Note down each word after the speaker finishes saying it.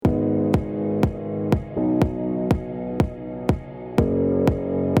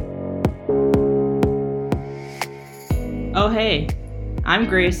hey, I'm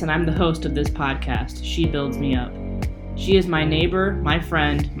Grace and I'm the host of this podcast, She Builds Me Up. She is my neighbor, my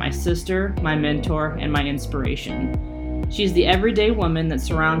friend, my sister, my mentor, and my inspiration. She's the everyday woman that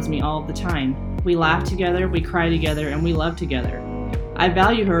surrounds me all the time. We laugh together, we cry together, and we love together. I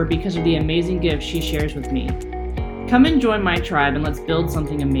value her because of the amazing gifts she shares with me. Come and join my tribe and let's build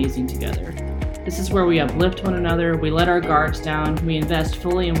something amazing together. This is where we uplift one another, we let our guards down, we invest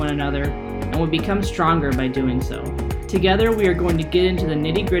fully in one another, and we become stronger by doing so. Together, we are going to get into the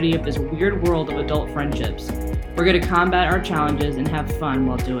nitty-gritty of this weird world of adult friendships. We're going to combat our challenges and have fun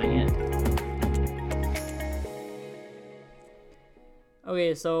while doing it.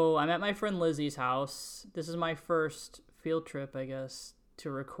 Okay, so I'm at my friend Lizzie's house. This is my first field trip, I guess,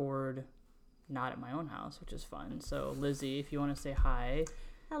 to record not at my own house, which is fun. So, Lizzie, if you want to say hi.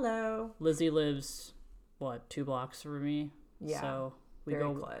 Hello. Lizzie lives, 2 blocks from me? Yeah, so very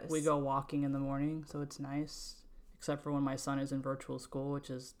close. We go walking in the morning, so it's nice. Except for when my son is in virtual school, which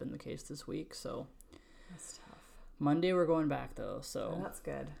has been the case this week. So that's tough. Monday we're going back though. So that's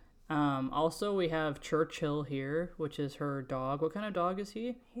good. Also we have Churchill here, which is her dog. What kind of dog is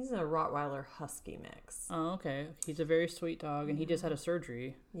he? He's a Rottweiler Husky mix. Oh, okay. He's a very sweet dog, and he just had a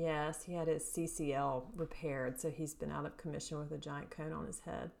surgery. Yes, he had his CCL repaired, so he's been out of commission with a giant cone on his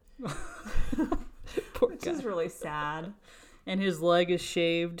head. Which is really sad. And his leg is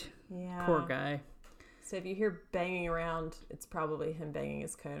shaved. Yeah. Poor guy. So if you hear banging around, it's probably him banging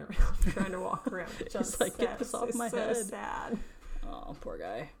his cone around, trying to walk around. Just like, get this off my head. So sad. Oh, poor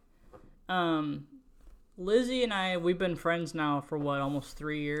guy. Lizzie and I, we've been friends now for almost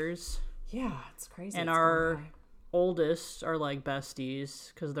 3 years. Yeah, it's crazy. And our oldest are like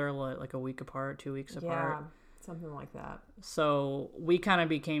besties because they're like a week apart, 2 weeks apart. Yeah, something like that. So we kind of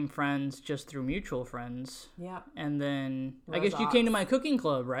became friends just through mutual friends. Yeah. And then I guess you came to my cooking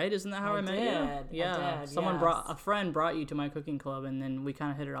club, right? Isn't that how I met you? Yeah. I did, A friend brought you to my cooking club, and then we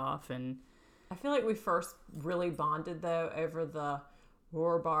kind of hit it off. And I feel like we first really bonded though over the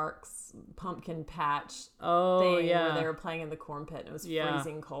Roarbark's pumpkin patch thing where they were playing in the corn pit and it was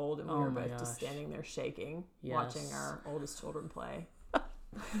freezing cold and we were both just standing there shaking, watching our oldest children play.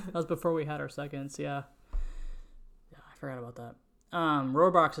 That was before we had our seconds, yeah. I forgot about that.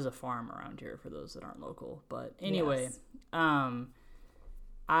 Roarbark's is a farm around here for those that aren't local. But anyway,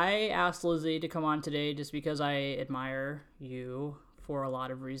 I asked Lizzie to come on today just because I admire you for a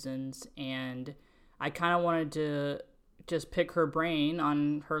lot of reasons, and I kind of wanted to just pick her brain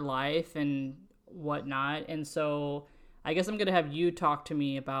on her life and whatnot. And so I guess I'm going to have you talk to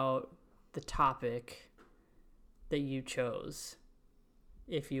me about the topic that you chose,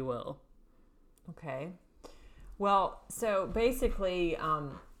 if you will. Okay. Well, so basically,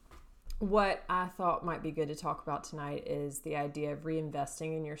 what I thought might be good to talk about tonight is the idea of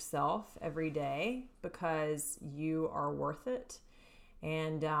reinvesting in yourself every day because you are worth it.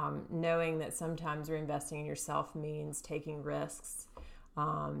 And knowing that sometimes reinvesting in yourself means taking risks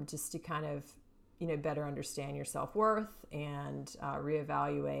just to kind of, better understand your self-worth and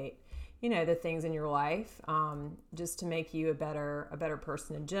reevaluate, the things in your life just to make you a better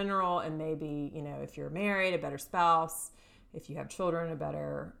person in general. And maybe, if you're married, a better spouse, if you have children, a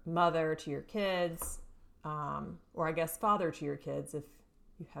better mother to your kids, or I guess father to your kids if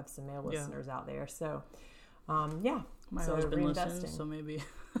you have some male listeners out there. So, My so husband listens, so maybe.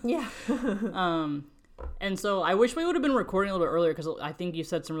 Yeah. And so I wish we would have been recording a little bit earlier because I think you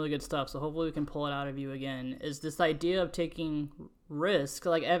said some really good stuff. So hopefully we can pull it out of you again. Is this idea of taking risk?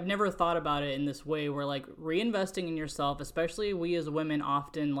 Like I've never thought about it in this way where like reinvesting in yourself, especially we as women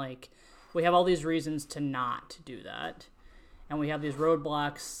often we have all these reasons to not do that. And we have these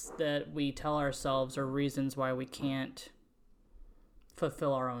roadblocks that we tell ourselves are reasons why we can't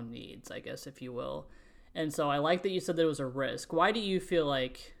fulfill our own needs, I guess, if you will. And so I like that you said that it was a risk. Why do you feel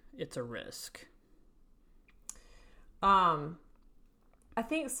like it's a risk? I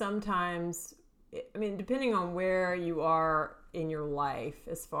think sometimes, depending on where you are in your life,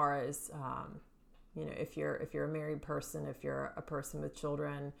 as far as, if you're a married person, if you're a person with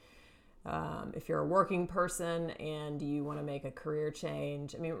children, if you're a working person and you want to make a career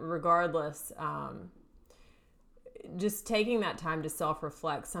change, regardless, just taking that time to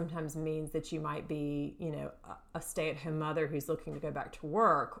self-reflect sometimes means that you might be, a stay-at-home mother who's looking to go back to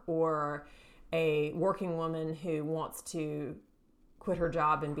work, or a working woman who wants to quit her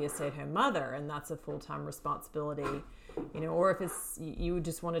job and be a stay-at-home mother, and that's a full-time responsibility, or if it's you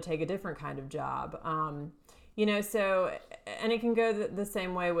just want to take a different kind of job, so, and it can go the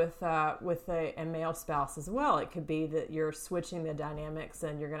same way with a male spouse as well. It could be that you're switching the dynamics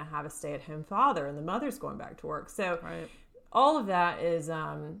and you're going to have a stay-at-home father and the mother's going back to work. So all of that is,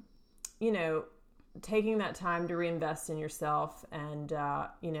 taking that time to reinvest in yourself and,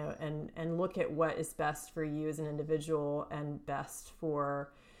 and look at what is best for you as an individual and best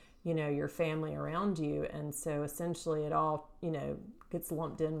for, your family around you. And so essentially it all, gets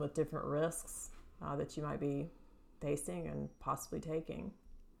lumped in with different risks that you might be facing and possibly taking.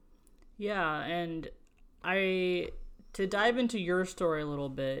 Yeah. And to dive into your story a little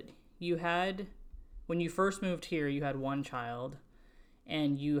bit, when you first moved here, you had one child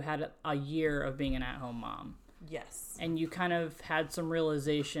and you had a year of being an at-home mom. Yes. And you kind of had some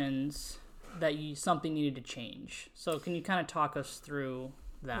realizations that something needed to change. So can you kind of talk us through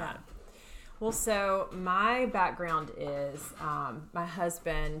that? Yeah. Well, so my background is my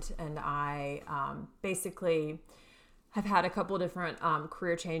husband and I basically have had a couple of different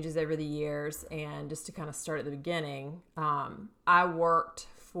career changes over the years. And just to kind of start at the beginning, I worked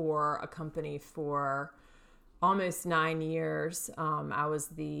for a company for almost 9 years. I was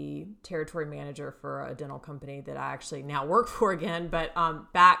the territory manager for a dental company that I actually now work for again. But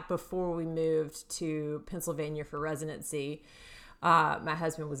back before we moved to Pennsylvania for residency, my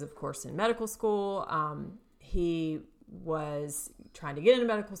husband was, of course, in medical school. He was trying to get into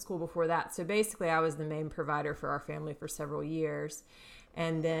medical school before that. So basically, I was the main provider for our family for several years.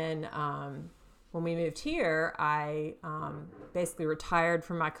 And then when we moved here, I basically retired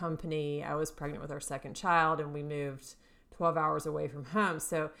from my company. I was pregnant with our second child, and we moved 12 hours away from home.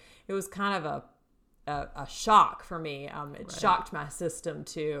 So it was kind of a shock for me. It shocked my system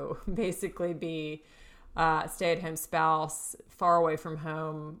to basically be a stay-at-home spouse, far away from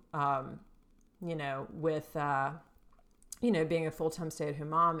home, with, being a full-time stay-at-home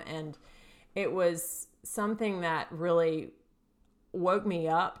mom. And it was something that really woke me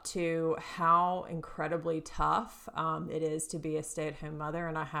up to how incredibly tough it is to be a stay-at-home mother.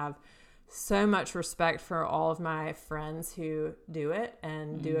 And I have so much respect for all of my friends who do it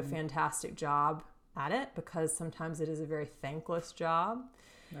and do a fantastic job at it, because sometimes it is a very thankless job.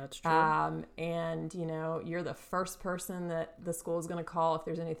 That's true. And, you're the first person that the school is going to call if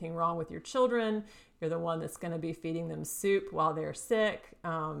there's anything wrong with your children. You're the one that's going to be feeding them soup while they're sick.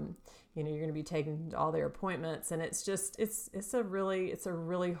 You're going to be taking to all their appointments. And it's just, it's a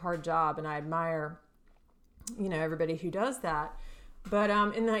really hard job. And I admire, everybody who does that. But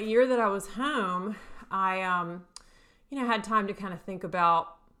in that year that I was home, I, had time to kind of think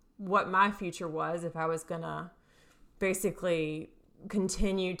about what my future was, if I was going to basically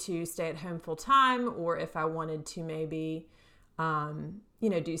continue to stay at home full time, or if I wanted to maybe,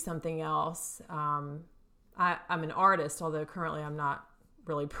 do something else. I'm an artist, although currently I'm not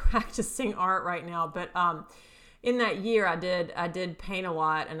really practicing art right now. But in that year, I did paint a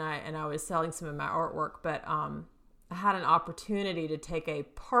lot, and I was selling some of my artwork. But I had an opportunity to take a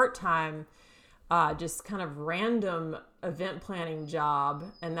part-time, just kind of random event planning job,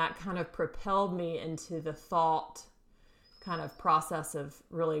 and that kind of propelled me into the thought kind of process of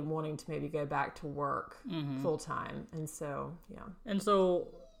really wanting to maybe go back to work full time. And so, yeah. And so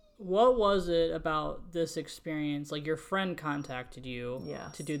what was it about this experience? Like, your friend contacted you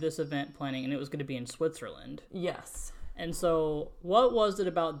to do this event planning, and it was going to be in Switzerland. Yes. And so what was it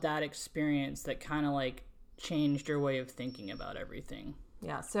about that experience that kind of like changed your way of thinking about everything?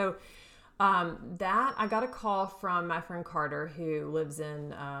 Yeah. So that I got a call from my friend Carter, who lives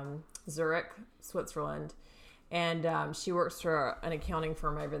in Zurich, Switzerland. And she works for an accounting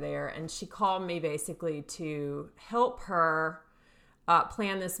firm over there. And she called me basically to help her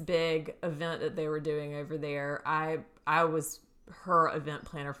plan this big event that they were doing over there. I was her event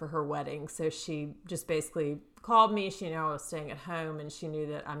planner for her wedding. So she just basically called me. She knew I was staying at home, and she knew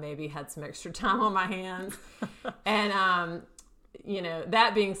that I maybe had some extra time on my hands. And,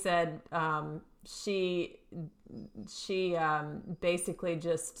 that being said, she basically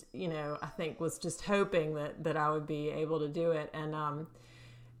just, I think was just hoping that I would be able to do it. And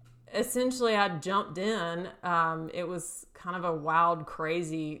essentially I jumped in. It was kind of a wild,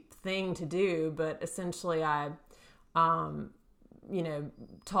 crazy thing to do, but essentially I,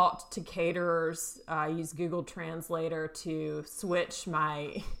 talked to caterers. I used Google Translator to switch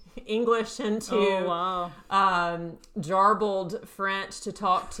my English into jarbled French to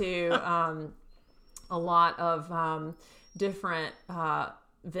talk to a lot of different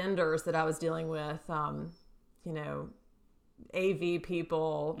vendors that I was dealing with, AV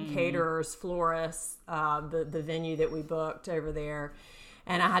people, caterers, florists, the venue that we booked over there.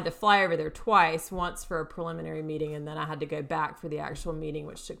 And I had to fly over there twice, once for a preliminary meeting, and then I had to go back for the actual meeting,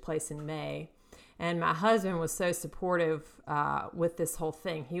 which took place in May. And my husband was so supportive with this whole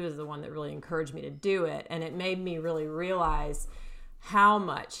thing. He was the one that really encouraged me to do it. And it made me really realize how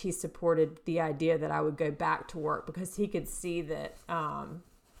much he supported the idea that I would go back to work, because he could see that,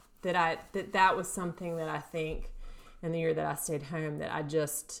 that was something that I think in the year that I stayed home that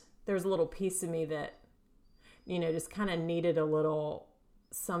there was a little piece of me that, just kind of needed a little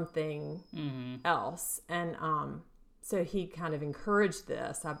something else. And so he kind of encouraged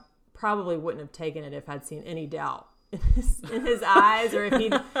this. I probably wouldn't have taken it if I'd seen any doubt in his eyes, or if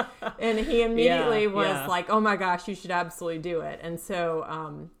he immediately was like, oh my gosh, you should absolutely do it. And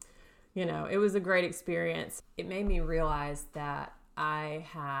so, it was a great experience. It made me realize that I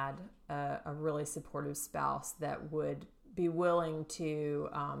had a really supportive spouse that would be willing to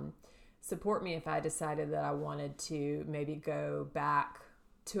support me if I decided that I wanted to maybe go back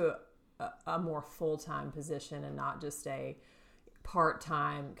to a more full-time position and not just a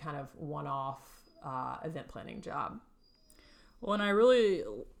part-time kind of one-off event planning job. Well, and I really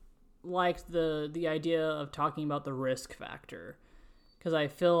liked the idea of talking about the risk factor, because I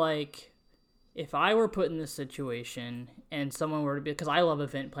feel like if I were put in this situation and someone were to be, because I love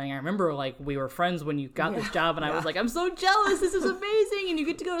event planning. I remember we were friends when you got this job, and I was like, I'm so jealous. This is amazing. And you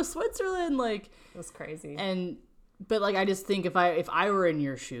get to go to Switzerland. It was crazy. But I just think if I were in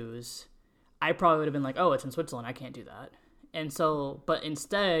your shoes, I probably would have been like, oh, it's in Switzerland. I can't do that. And so, but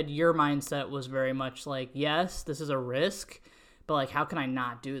instead your mindset was very much like, yes, this is a risk, but how can I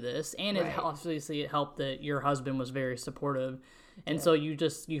not do this? And it obviously it helped that your husband was very supportive. And so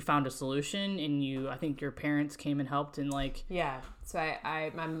you found a solution, and I think your parents came and helped, and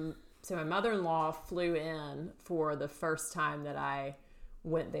So my mother-in-law flew in for the first time that I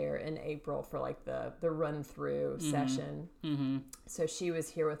went there in April for the run through session. Mm-hmm. So she was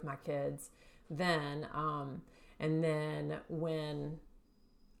here with my kids then, and then when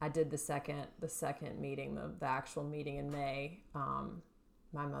I did the second meeting, the actual meeting in May,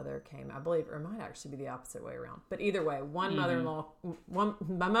 my mother came, I believe, or it might actually be the opposite way around. But either way, my mother-in-law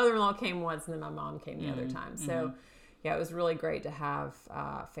came once, and then my mom came the other time. So, it was really great to have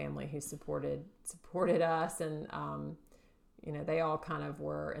family who supported us, and they all kind of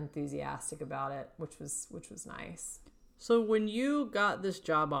were enthusiastic about it, which was nice. So when you got this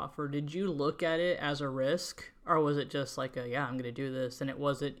job offer, did you look at it as a risk, or was it just I'm going to do this? And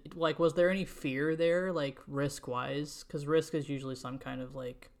was there any fear there, risk-wise? Because risk is usually some kind of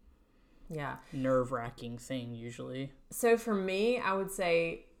nerve-wracking thing usually. So for me, I would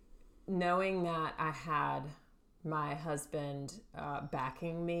say knowing that I had my husband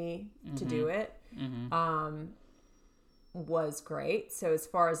backing me to do it was great. So as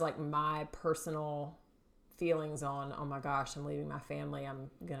far as my personal feelings on, oh my gosh, I'm leaving my family, I'm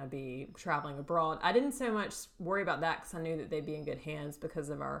gonna be traveling abroad, I didn't so much worry about that, because I knew that they'd be in good hands because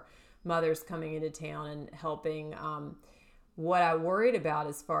of our mothers coming into town and helping. What I worried about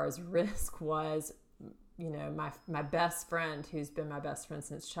as far as risk was, my best friend, who's been my best friend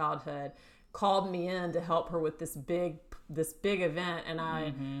since childhood, called me in to help her with this big event, and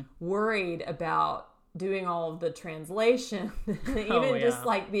I worried about doing all of the translation, just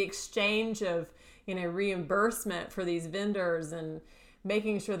the exchange of reimbursement for these vendors, and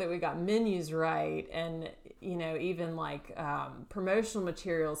making sure that we got menus right, and even promotional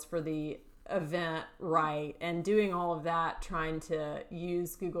materials for the event right, and doing all of that, trying to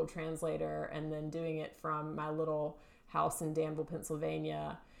use Google Translator, and then doing it from my little house in Danville,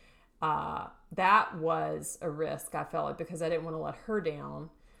 Pennsylvania. That was a risk, I felt, because I didn't want to let her down.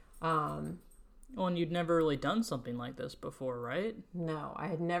 Well, and you'd never really done something like this before, right? No, I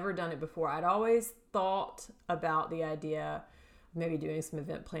had never done it before. I'd always thought about the idea of maybe doing some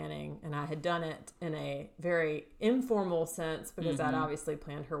event planning, and I had done it in a very informal sense because I'd obviously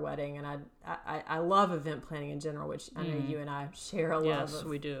planned her wedding, and I love event planning in general, which I know you and I share a love of.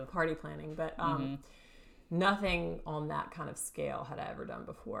 We do. Party planning, but nothing on that kind of scale had I ever done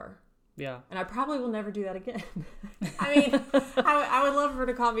before. Yeah. And I probably will never do that again. I mean, I would love for her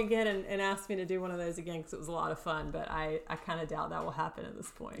to call me again and ask me to do one of those again, because it was a lot of fun, but I kind of doubt that will happen at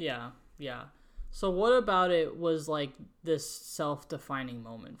this point. Yeah. So what about it was this self-defining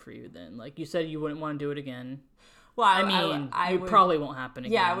moment for you then? You said you wouldn't want to do it again. Well, I probably won't happen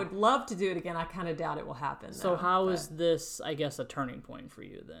again. Yeah, I would love to do it again. I kind of doubt it will happen. So how is this, I guess, a turning point for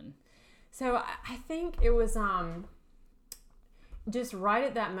you then? So I think it was... just right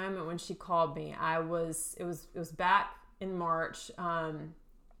at that moment when she called me, it was back in March, and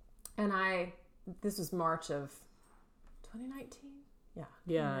this was March of 2019.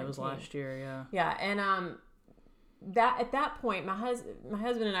 Yeah, it was last year. Yeah, and that at that point, my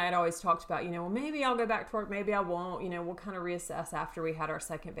husband and I had always talked about, well, maybe I'll go back to work, maybe I won't. We'll kind of reassess after we had our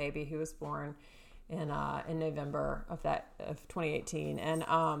second baby, who was born in November of 2018, and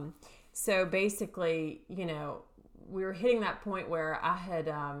so basically, we were hitting that point where I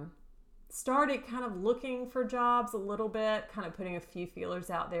started kind of looking for jobs a little bit, kind of putting a few feelers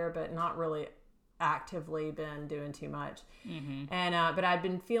out there, but not really actively been doing too much. And but I'd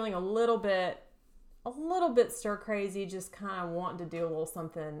been feeling a little bit stir crazy, just kind of wanting to do a little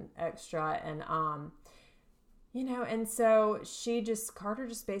something extra. And and so Carter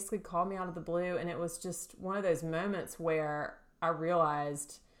just basically called me out of the blue, and it was just one of those moments where I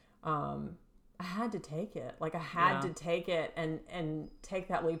realized I had to take it. Like I had to take it and take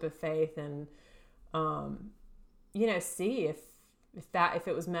that leap of faith and see if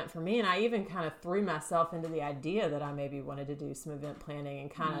it was meant for me. And I even kind of threw myself into the idea that I maybe wanted to do some event planning,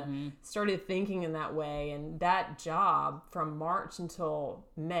 and kind of started thinking in that way. And that job from March until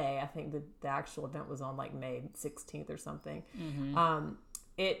May, I think the actual event was on like May 16th or something.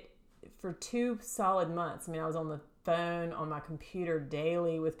 It for 2 solid months. I mean, I was on the phone on my computer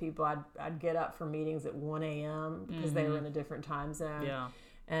daily with people. I'd get up for meetings at 1 a.m. because they were in a different time zone. Yeah.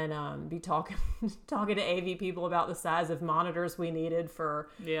 And be talking to AV people about the size of monitors we needed for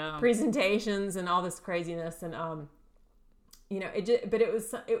presentations and all this craziness. And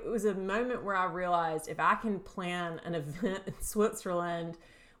it was a moment where I realized if I can plan an event in Switzerland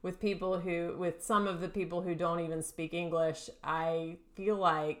with some of the people who don't even speak English, I feel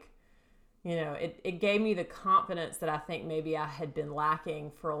like it gave me the confidence that I think maybe I had been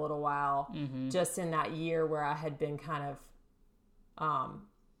lacking for a little while, just in that year where I had been kind of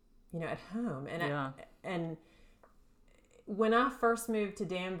at home. And when I first moved to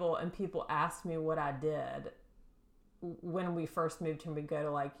Danville and people asked me what I did when we first moved here, we'd go to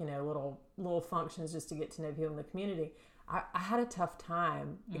like, little functions just to get to know people in the community. I had a tough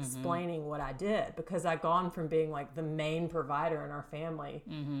time explaining what I did, because I'd gone from being like the main provider in our family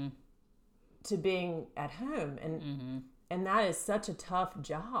to being at home. And that is such a tough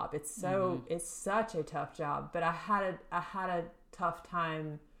job. It's such a tough job, but I had a tough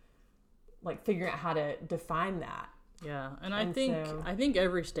time like figuring out how to define that. Yeah. And I think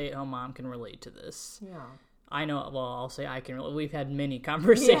every stay-at-home mom can relate to this. Yeah. I know, well, I'll say I can relate. We've had many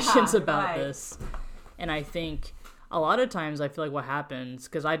conversations about this. And I think a lot of times I feel like what happens,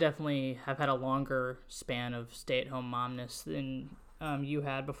 because I definitely have had a longer span of stay-at-home momness than you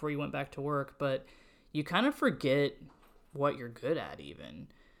had before you went back to work, but you kind of forget what you're good at even.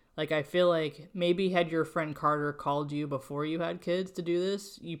 Like, I feel like maybe had your friend Carter called you before you had kids to do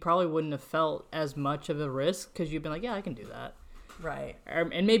this, you probably wouldn't have felt as much of a risk, because you've been like, yeah, I can do that. Right.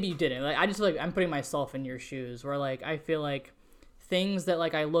 And maybe you didn't. Like, I just feel like I'm putting myself in your shoes, where, like, I feel like things that,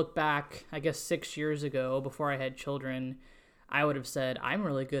 like, I look back, I guess 6 years ago before I had children, I would have said, I'm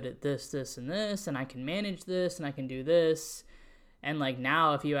really good at this, this, and this, and I can manage this, and I can do this. And, like,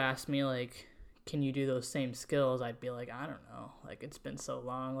 now if you ask me, like, can you do those same skills? I'd be like, I don't know. Like, it's been so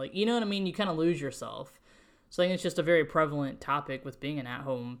long. Like, you know what I mean? You kind of lose yourself. So I think it's just a very prevalent topic with being an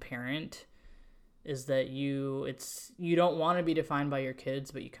at-home parent, is that you don't want to be defined by your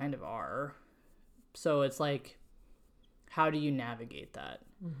kids, but you kind of are. So it's like, how do you navigate that?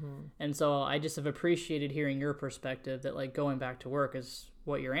 And so I just have appreciated hearing your perspective that, like, going back to work is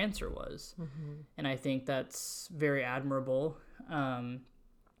what your answer was. And I think that's very admirable. And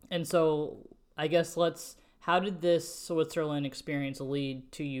so I guess how did this Switzerland experience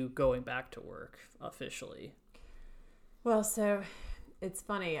lead to you going back to work officially? Well, so it's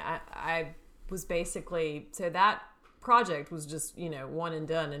funny. I was basically, so that project was just, one and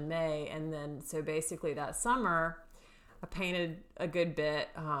done in May. And then, so basically that summer, I painted a good bit,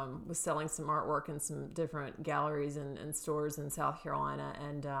 was selling some artwork in some different galleries and stores in South Carolina.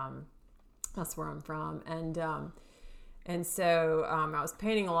 And that's where I'm from. And so I was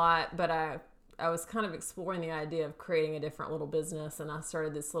painting a lot, but I was kind of exploring the idea of creating a different little business, and I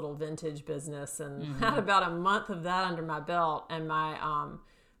started this little vintage business, and had about a month of that under my belt. And my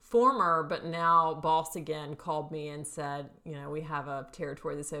former but now boss again called me and said, we have a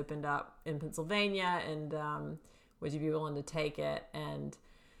territory that's opened up in Pennsylvania, and would you be willing to take it? And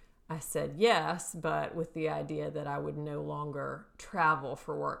I said yes, but with the idea that I would no longer travel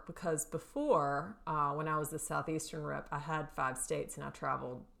for work, because before, when I was the Southeastern rep, I had 5 states and I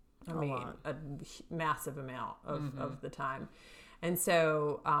traveled, a massive amount of the time. And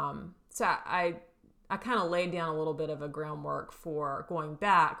so, I kind of laid down a little bit of a groundwork for going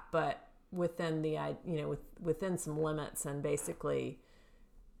back, but within within some limits, and basically,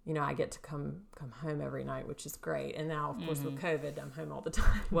 I get to come home every night, which is great. And now, of course, with COVID, I'm home all the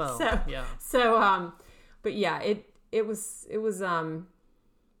time. Well, yeah. So, but yeah, it was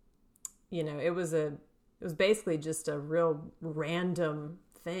basically just a real random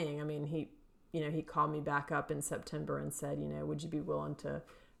thing. I mean, he called me back up in September and said, would you be willing to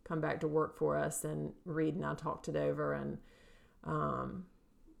come back to work for us? And Reed and I talked it over, and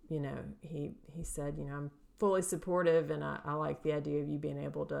he said, I'm fully supportive, and I like the idea of you being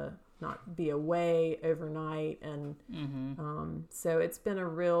able to not be away overnight. And so it's been a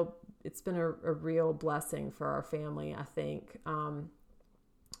real blessing for our family. I think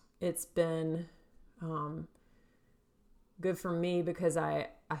it's been good for me because I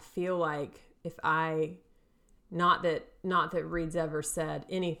feel like if I, not that Reed's ever said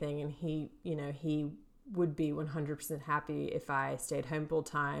anything, and he would be 100% happy if I stayed home full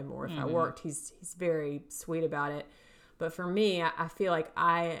time or if I worked. He's very sweet about it. But for me, I feel like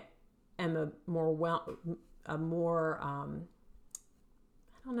I am a more I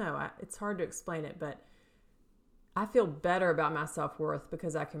don't know. It's hard to explain it, but I feel better about my self-worth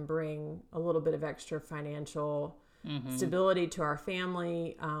because I can bring a little bit of extra financial stability to our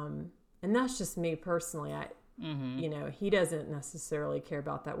family. And that's just me personally. He doesn't necessarily care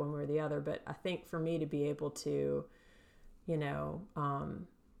about that one way or the other, but I think for me to be able to,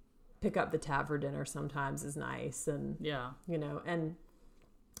 pick up the tab for dinner sometimes is nice. And, I don't know.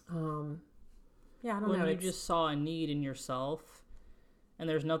 When you just saw a need in yourself, and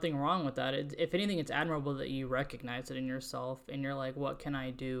there's nothing wrong with that. If anything, it's admirable that you recognize it in yourself and you're like, what can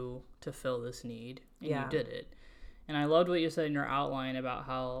I do to fill this need? And you did it. And I loved what you said in your outline about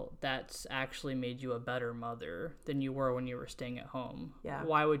how that's actually made you a better mother than you were when you were staying at home. Yeah.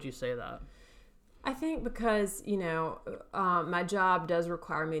 Why would you say that? I think because, my job does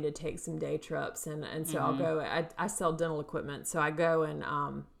require me to take some day trips. And so I'll go, I sell dental equipment. So I go and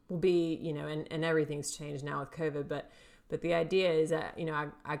will be, and everything's changed now with COVID. But the idea is that,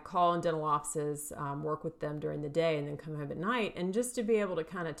 I call in dental offices, work with them during the day and then come home at night. And just to be able to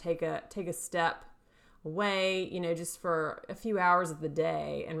kind of take a step away, just for a few hours of the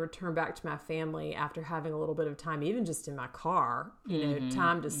day and return back to my family after having a little bit of time, even just in my car,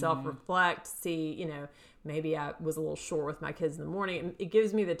 time to self-reflect, see, maybe I was a little short with my kids in the morning. It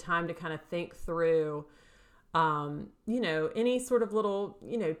gives me the time to kind of think through, any sort of little,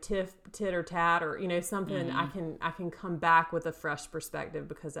 tit or tat or, something I can come back with a fresh perspective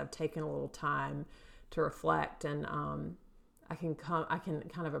because I've taken a little time to reflect, and, I can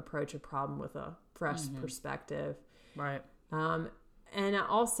kind of approach a problem with a fresh perspective. Right. And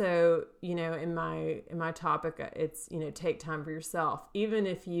also, in my topic, it's, take time for yourself. Even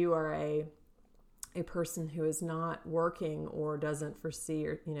if you are a person who is not working or doesn't foresee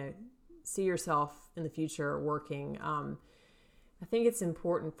or, see yourself in the future working, I think it's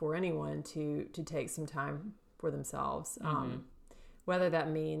important for anyone to take some time for themselves. Whether that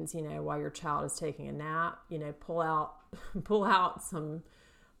means, while your child is taking a nap, pull out some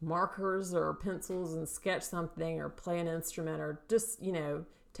markers or pencils and sketch something or play an instrument, or just,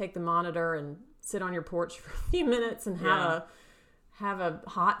 take the monitor and sit on your porch for a few minutes and have a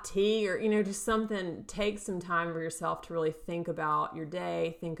hot tea or, just something. Take some time for yourself to really think about your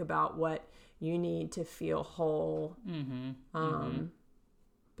day, think about what you need to feel whole.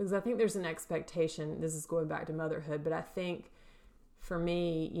 Because I think there's an expectation, this is going back to motherhood, but I think for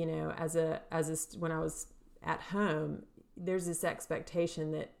me, when I was at home, there's this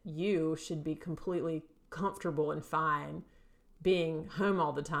expectation that you should be completely comfortable and fine being home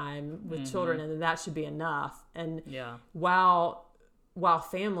all the time with children, and that should be enough. And while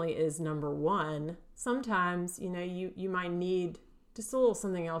family is number one, sometimes, you might need just a little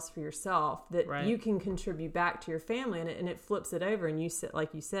something else for yourself that you can contribute back to your family, and it flips it over. And you said,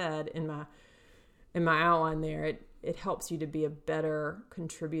 like you said in my outline there, it helps you to be a better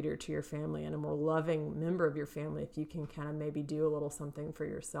contributor to your family and a more loving member of your family if you can kind of maybe do a little something for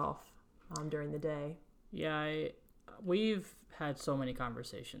yourself during the day. Yeah, we've had so many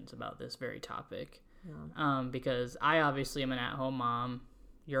conversations about this very topic. Because I obviously am an at-home mom.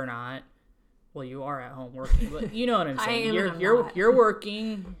 You're not. Well, you are at home working, but you know what I'm saying. You're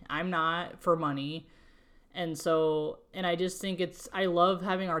working. I'm not, for money. And so, and I just think I love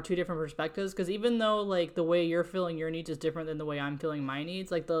having our two different perspectives, because even though like the way you're feeling your needs is different than the way I'm feeling my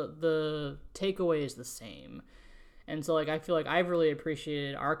needs, like the takeaway is the same. And so like, I feel like I've really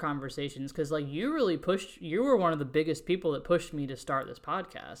appreciated our conversations, because like you were one of the biggest people that pushed me to start this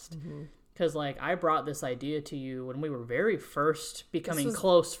podcast. Because like I brought this idea to you when we were very first becoming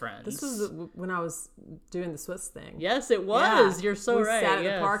close friends. This was when I was doing the Swiss thing. Yes, it was. Yeah. You're so right. We sat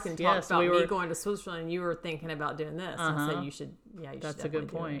at the park and talked about me going to Switzerland, and you were thinking about doing this. And so you should. That's a good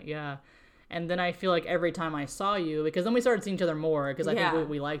point. Yeah. And then I feel like every time I saw you, because then we started seeing each other more, because I think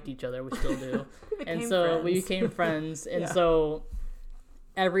we liked each other. We still do. And so we became friends. And so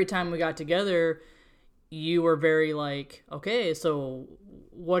every time we got together, you were very like, okay, so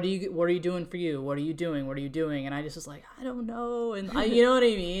what are you doing for you? What are you doing? And I just was like, I don't know. And you know what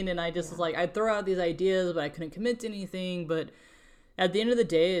I mean? And I just was like, I'd throw out these ideas, but I couldn't commit to anything. But at the end of the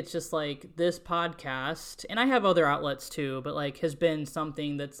day, it's just like this podcast, and I have other outlets too, but like has been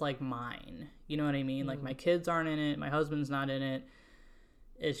something that's like mine. You know what I mean? Like my kids aren't in it, my husband's not in it.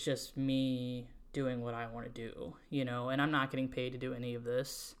 It's just me doing what I want to do, you know, and I'm not getting paid to do any of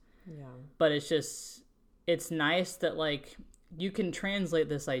this. Yeah. But it's nice that like you can translate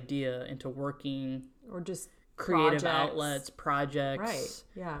this idea into working or just creative outlets, projects. Right.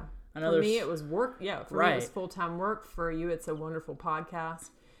 Yeah. For me, it was work. Yeah. For me, it was full-time work. For you, it's a wonderful podcast.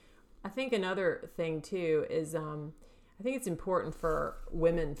 I think another thing too is, I think it's important for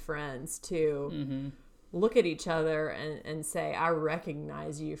women friends to look at each other and say, I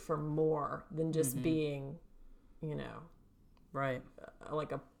recognize you for more than just being, you know, right.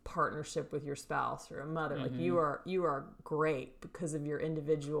 Like a partnership with your spouse or a mother. Like you are great because of your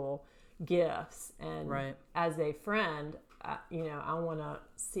individual gifts. And as a friend, you know, I want to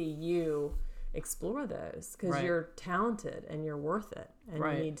see you explore those because you're talented and you're worth it, and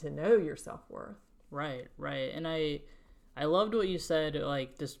you need to know your self-worth. Right. And I loved what you said,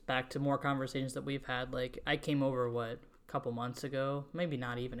 like just back to more conversations that we've had. Like I came over a couple months ago, maybe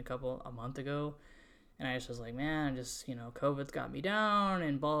not even a month ago, and I just was like, man, you know, COVID's got me down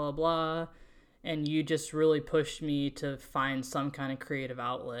and blah blah blah. And you just really pushed me to find some kind of creative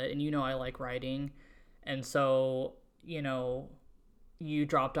outlet. And you know I like writing, and so, you know, you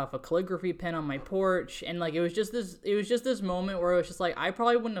dropped off a calligraphy pen on my porch, and like it was just this moment where it was just like I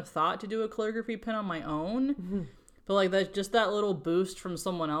probably wouldn't have thought to do a calligraphy pen on my own. But like that little boost from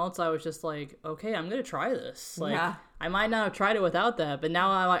someone else, I was just like, okay, I'm gonna try this. Like I might not have tried it without that, but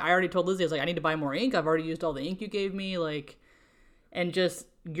now I already told Lizzie, I was like, I need to buy more ink. I've already used all the ink you gave me, like, and just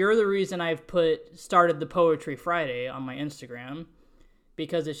you're the reason I've started the Poetry Friday on my Instagram,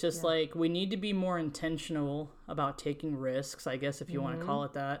 because it's just like we need to be more intentional about taking risks, I guess if you want to call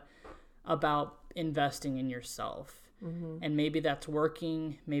it that, about investing in yourself. And maybe that's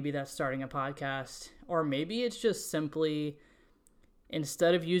working, maybe that's starting a podcast, or maybe it's just simply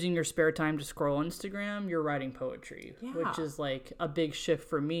instead of using your spare time to scroll Instagram, you're writing poetry, which is like a big shift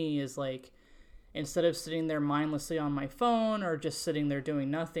for me. Is like instead of sitting there mindlessly on my phone or just sitting there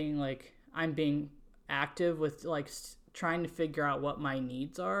doing nothing, like I'm being active with like trying to figure out what my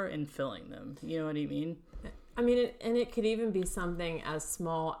needs are and filling them. You know what I mean? I mean, and it could even be something as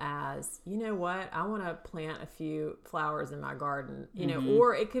small as, you know what, I want to plant a few flowers in my garden, you know,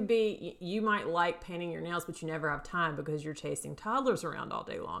 or it could be you might like painting your nails, but you never have time because you're chasing toddlers around all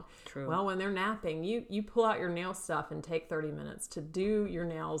day long. True. Well, when they're napping, you pull out your nail stuff and take 30 minutes to do your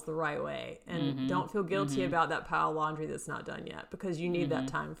nails the right way. And don't feel guilty about that pile of laundry that's not done yet, because you need that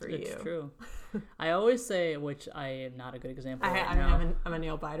time for you. It's true. I always say, which I am not a good example I'm a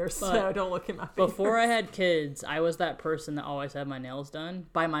nail biter, so don't look at my fingers. Before I had kids, I was that person that always had my nails done.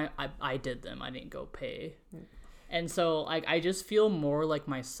 I did them. I didn't go pay. And so I just feel more like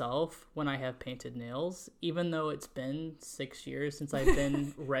myself when I have painted nails, even though it's been 6 years since I've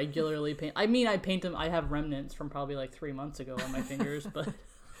been regularly paint. I mean, I paint them. I have remnants from probably like 3 months ago on my fingers, but...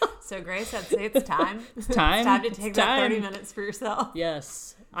 So Grace, I'd say it's time. It's time to take that 30 minutes for yourself.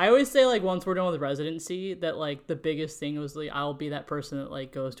 Yes. I always say, like, once we're done with residency, that, like, the biggest thing was, like, I'll be that person that,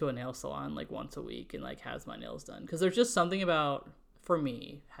 like, goes to a nail salon, like, once a week and, like, has my nails done. Because there's just something about, for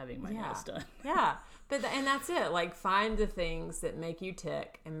me, having my nails done. Yeah. And that's it. Like, find the things that make you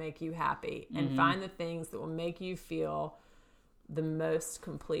tick and make you happy. And find the things that will make you feel the most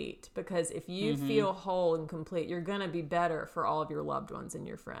complete. Because if you feel whole and complete, you're going to be better for all of your loved ones and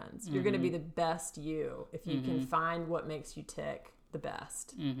your friends. You're going to be the best you if you can find what makes you tick the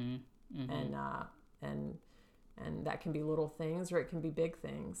best. And that can be little things or it can be big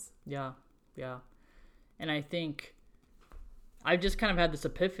things. Yeah. And I think I've just kind of had this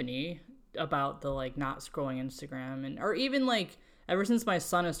epiphany about the like not scrolling Instagram, or even like ever since my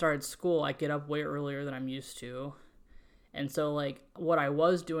son has started school, I get up way earlier than I'm used to. And so like what I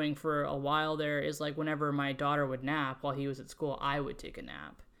was doing for a while there is like whenever my daughter would nap while he was at school, I would take a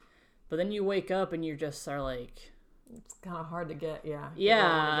nap. But then you wake up and you just are like, it's kind of hard to get,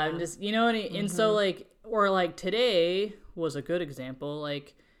 I'm just, you know what I mean? And so like, or like today was a good example.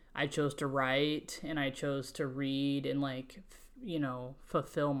 Like I chose to write and I chose to read and like, you know,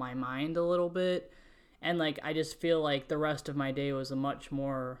 fulfill my mind a little bit. And like, I just feel like the rest of my day was a much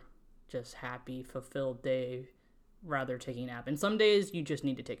more just happy, fulfilled day, rather taking a nap. And some days you just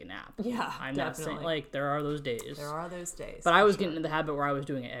need to take a nap. Yeah, I'm not saying, like, there are those days. But I was getting into the habit where I was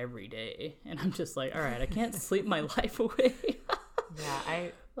doing it every day. And I'm just like, all right, I can't sleep my life away.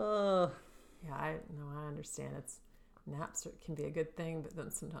 I understand. naps can be a good thing, but then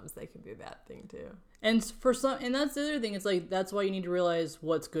sometimes they can be a bad thing too. And for some, and that's the other thing. It's like, that's why you need to realize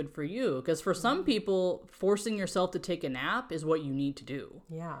what's good for you. Because for some people, forcing yourself to take a nap is what you need to do.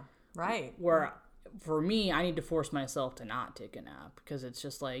 Yeah, right. Where for me, I need to force myself to not take a nap because it's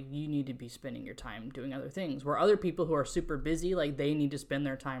just like, you need to be spending your time doing other things. Where other people who are super busy, like, they need to spend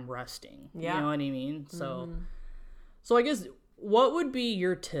their time resting. Yeah. You know what I mean? So, so I guess, what would be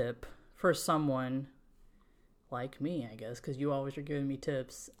your tip for someone like me, I guess, because you always are giving me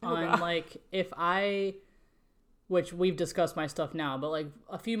tips on, like, which we've discussed my stuff now, but like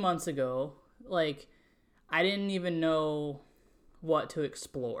a few months ago, like, I didn't even know what to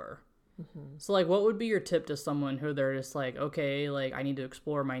explore. So like, what would be your tip to someone who they're just like, okay, like, I need to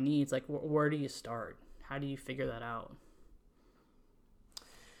explore my needs. Like, where do you start? How do you figure that out?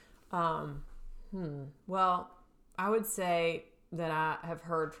 Well, I would say that I have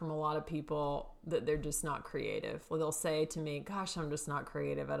heard from a lot of people that they're just not creative. Well, they'll say to me, gosh, I'm just not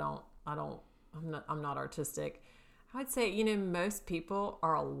creative. I'm not artistic. I would say, most people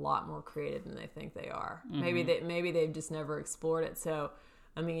are a lot more creative than they think they are. Maybe they've just never explored it. So,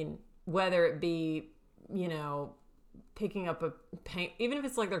 I mean, whether it be, picking up a paint, even if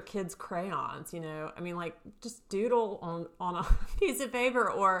it's like their kids' crayons, I mean, like, just doodle on a piece of paper,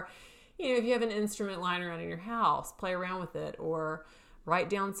 or, if you have an instrument lying around in your house, play around with it, or write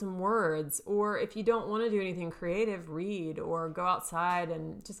down some words. Or if you don't want to do anything creative, read, or go outside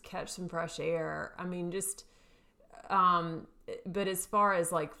and just catch some fresh air. I mean, just, but as far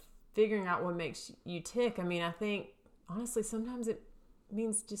as like figuring out what makes you tick, I mean, I think honestly, sometimes it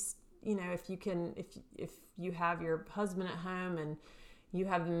means just, if you have your husband at home and you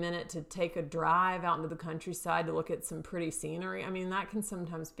have a minute to take a drive out into the countryside to look at some pretty scenery. I mean, that can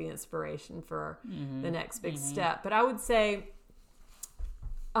sometimes be inspiration for the next big step. But I would say,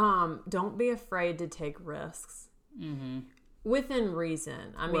 don't be afraid to take risks within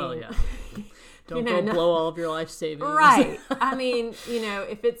reason. I mean, yeah. Don't go blow all of your life savings. Right. I mean,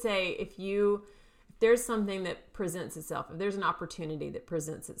 if there's something that presents itself, if there's an opportunity that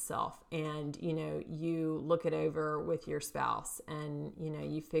presents itself, and, you look it over with your spouse, and,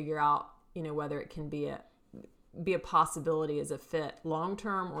 you figure out, whether it can be a possibility as a fit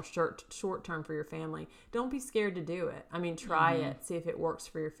long-term or short-term for your family, don't be scared to do it. I mean, try it, see if it works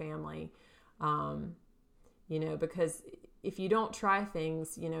for your family. Because if you don't try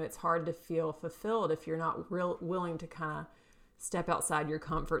things, it's hard to feel fulfilled if you're not willing to kind of step outside your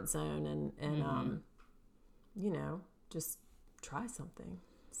comfort zone and just try something.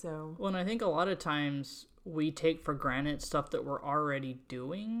 So, well, and I think a lot of times we take for granted stuff that we're already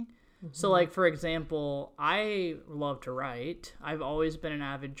doing. So, like, for example, I love to write. I've always been an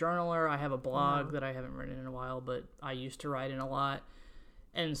avid journaler. I have a blog that I haven't written in a while, but I used to write in a lot.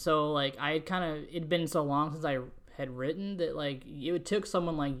 And so, like, it'd been so long since I had written that, like, it took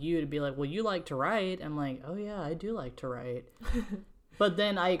someone like you to be like, well, you like to write. I'm like, oh yeah, I do like to write. But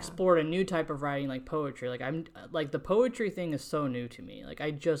then I explored a new type of writing, like poetry. Like, I'm like, the poetry thing is so new to me. Like,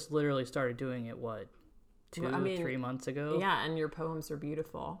 I just literally started doing it 3 months ago. Yeah, and your poems are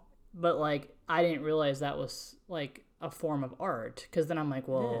beautiful. But like, I didn't realize that was like a form of art, because then I'm like,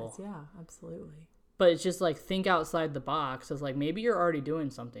 well, it is, yeah, absolutely. But it's just like, think outside the box. It's like, maybe you're already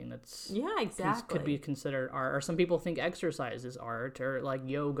doing something that's could be considered art. Or some people think exercise is art, or like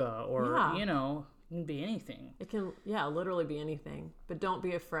yoga, or it can be anything. It can, literally be anything. But don't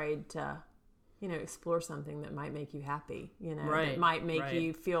be afraid to, explore something that might make you happy. That might make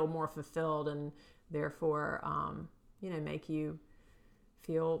you feel more fulfilled, and therefore, make you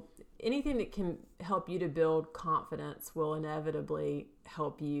feel anything that can help you to build confidence will inevitably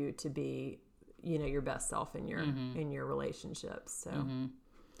help you to be, your best self in your relationships. So,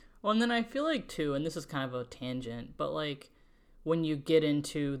 well, and then I feel like too, and this is kind of a tangent, but like, when you get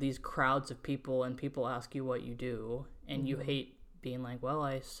into these crowds of people and people ask you what you do, and you hate being like, well,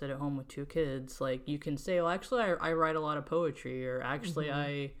 I sit at home with 2 kids, like, you can say, well, actually, I write a lot of poetry, or actually,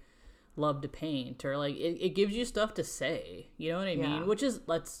 I love to paint, or like, it gives you stuff to say, you know what I mean? Which is,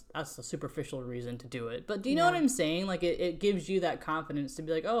 that's a superficial reason to do it. But do you know what I'm saying? Like, it gives you that confidence to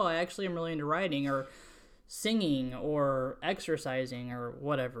be like, oh, I actually am really into writing, or singing, or exercising, or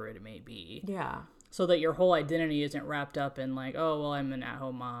whatever it may be. Yeah. So that your whole identity isn't wrapped up in like, oh, well, I'm an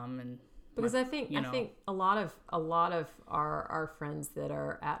at-home mom, and because I think a lot of our friends that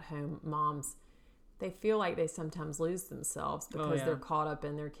are at-home moms, they feel like they sometimes lose themselves because they're caught up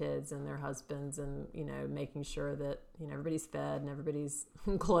in their kids and their husbands, and making sure that everybody's fed and everybody's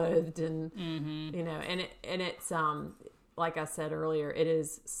clothed, and and it's like I said earlier,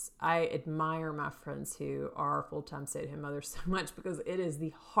 I admire my friends who are full-time stay-at-home mothers so much, because it is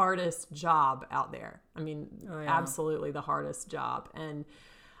the hardest job out there. I mean, absolutely the hardest job. And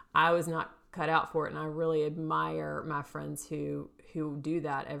I was not cut out for it. And I really admire my friends who do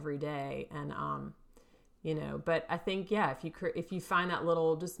that every day. And, but I think, if you find that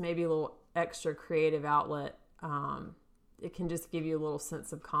little, just maybe a little extra creative outlet, it can just give you a little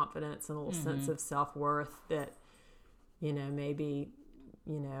sense of confidence and a little sense of self-worth that, maybe,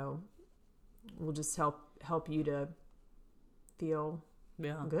 will just help you to feel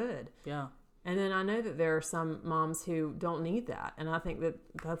good. Yeah. And then I know that there are some moms who don't need that. And I think that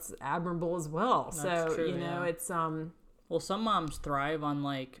that's admirable as well. That's true, it's, well, some moms thrive on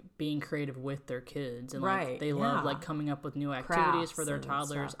like being creative with their kids, and like they love like coming up with new activities crafts for their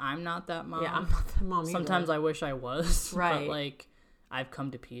toddlers. I'm not that mom. Yeah, I'm not that mom either. Sometimes I wish I was, but like I've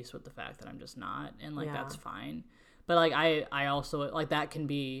come to peace with the fact that I'm just not, and like that's fine. But like I also like that can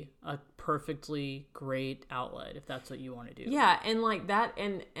be a perfectly great outlet if that's what you want to do. Yeah, and like that,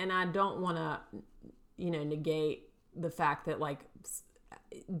 and I don't want to negate the fact that like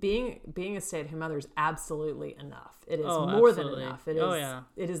being a stay-at-home mother is absolutely enough. It is more than enough. It is.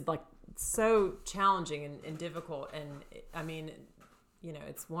 It is like so challenging and difficult. And I mean,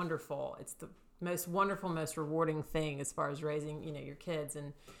 it's wonderful. It's the most wonderful, most rewarding thing as far as raising, your kids.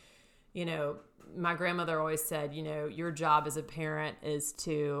 And, my grandmother always said, your job as a parent is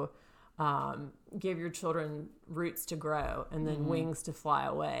to give your children roots to grow and then wings to fly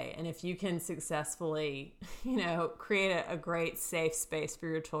away. And if you can successfully, create a great safe space for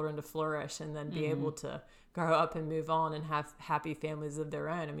your children to flourish and then be able to grow up and move on and have happy families of their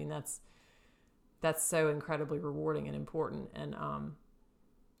own, I mean, that's so incredibly rewarding and important. And,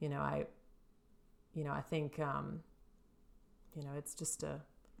 I think, it's just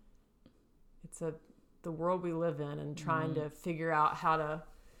the world we live in, and trying to figure out how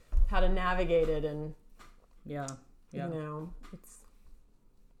to navigate it. And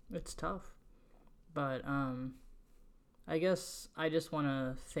it's tough, but I guess I just want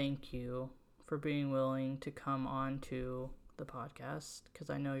to thank you for being willing to come on to the podcast, because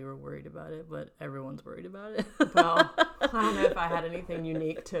I know you were worried about it, but everyone's worried about it. Well, I don't know if I had anything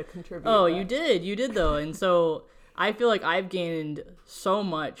unique to contribute. Oh, but you did though. And so I feel like I've gained so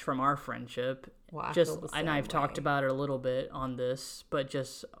much from our friendship. Well, I've talked about it a little bit on this, but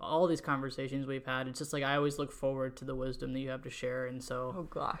just all these conversations we've had, it's just like I always look forward to the wisdom that you have to share. And so, oh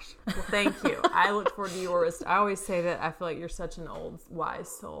gosh, well, thank you. I look forward to yours. I always say that I feel like you're such an old, wise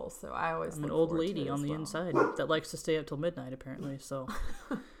soul. So I'm an old lady on the inside that likes to stay up till midnight, apparently. So,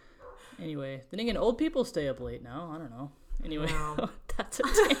 anyway, then again, old people stay up late now. I don't know. Anyway, that's a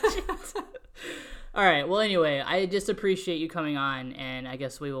tangent. All right. Well, anyway, I just appreciate you coming on, and I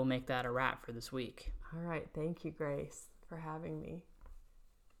guess we will make that a wrap for this week. All right. Thank you, Grace, for having me.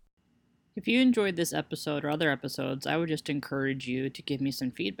 If you enjoyed this episode or other episodes, I would just encourage you to give me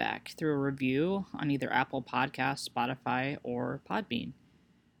some feedback through a review on either Apple Podcasts, Spotify, or Podbean.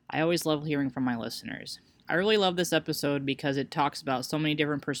 I always love hearing from my listeners. I really love this episode because it talks about so many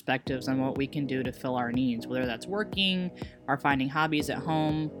different perspectives on what we can do to fill our needs, whether that's working or finding hobbies at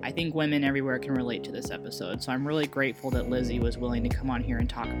home. I think women everywhere can relate to this episode, so I'm really grateful that Lizzie was willing to come on here and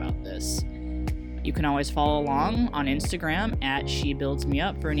talk about this. You can always follow along on Instagram at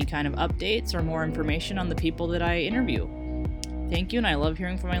SheBuildsMeUp for any kind of updates or more information on the people that I interview. Thank you, and I love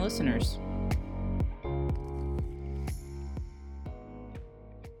hearing from my listeners.